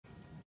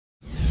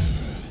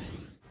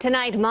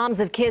Tonight,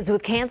 moms of kids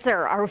with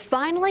cancer are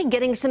finally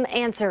getting some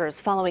answers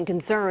following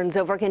concerns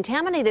over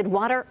contaminated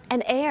water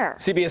and air.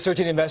 CBS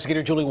 13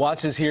 investigator Julie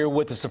Watts is here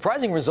with the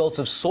surprising results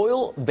of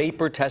soil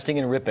vapor testing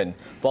in Ripon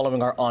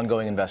following our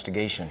ongoing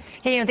investigation.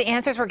 Yeah, the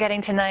answers we're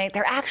getting tonight,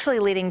 they're actually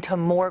leading to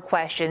more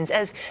questions,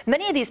 as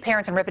many of these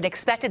parents in Ripon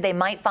expected they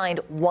might find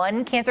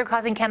one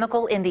cancer-causing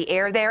chemical in the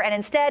air there, and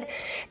instead,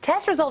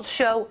 test results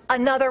show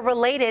another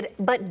related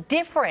but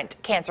different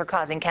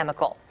cancer-causing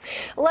chemical.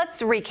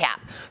 Let's recap.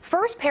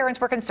 First, parents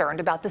were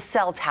concerned about the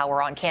cell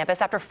tower on campus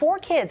after 4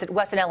 kids at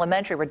Weston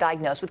Elementary were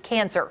diagnosed with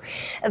cancer.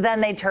 Then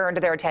they turned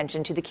their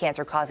attention to the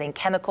cancer-causing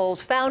chemicals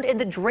found in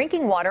the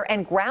drinking water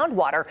and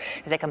groundwater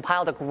as they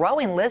compiled a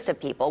growing list of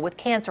people with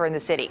cancer in the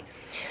city.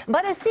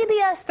 But a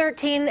CBS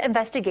 13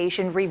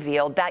 investigation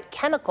revealed that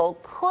chemical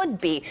could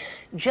be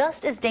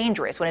just as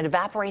dangerous when it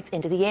evaporates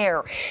into the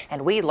air.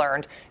 And we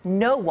learned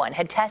no one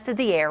had tested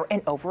the air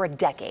in over a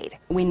decade.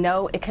 We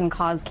know it can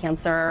cause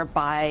cancer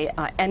by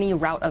any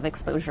route of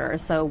exposure.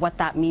 So what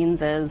that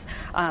means is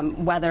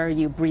whether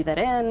you breathe it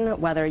in,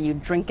 whether you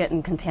drink it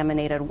in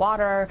contaminated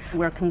water,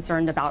 we're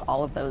concerned about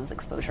all of those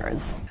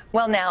exposures.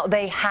 Well, now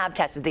they have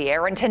tested the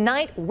air, and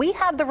tonight we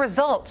have the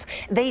results.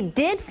 They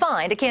did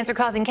find a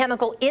cancer-causing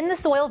chemical in the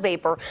soil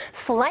vapor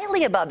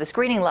slightly above the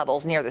screening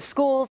levels near the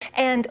schools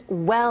and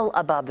well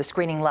above the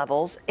screening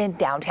levels in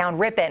downtown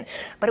Ripon.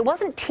 But it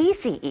wasn't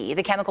TCE,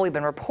 the chemical we've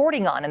been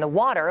reporting on in the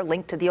water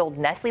linked to the old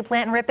Nestle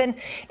plant in Ripon.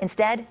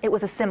 Instead, it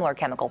was a similar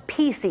chemical,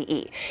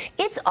 PCE.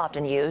 It's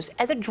often used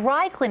as a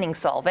dry cleaning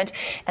solvent,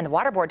 and the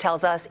Water Board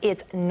tells us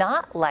it's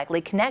not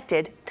likely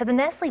connected to the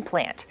Nestle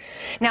plant.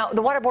 Now,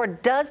 the Water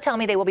Board does tell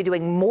me they will be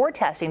doing more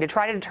testing to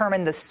try to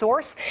determine the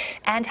source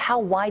and how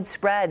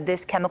widespread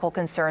this chemical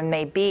concern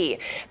may be.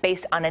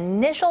 Based on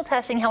initial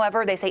testing,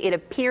 however, they say it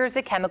appears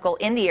the chemical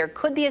in the air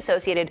could be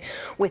associated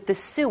with the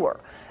sewer,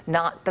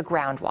 not the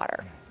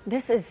groundwater.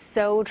 This is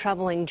so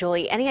troubling,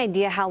 Julie. Any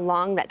idea how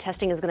long that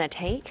testing is going to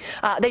take?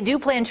 They do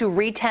plan to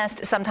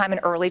retest sometime in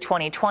early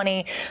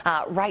 2020.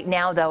 Right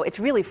now, though, it's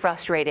really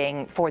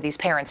frustrating for these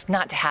parents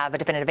not to have a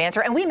definitive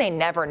answer, and we may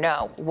never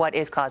know what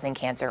is causing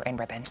cancer in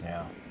Ripon.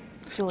 Yeah.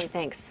 Julie,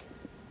 thanks.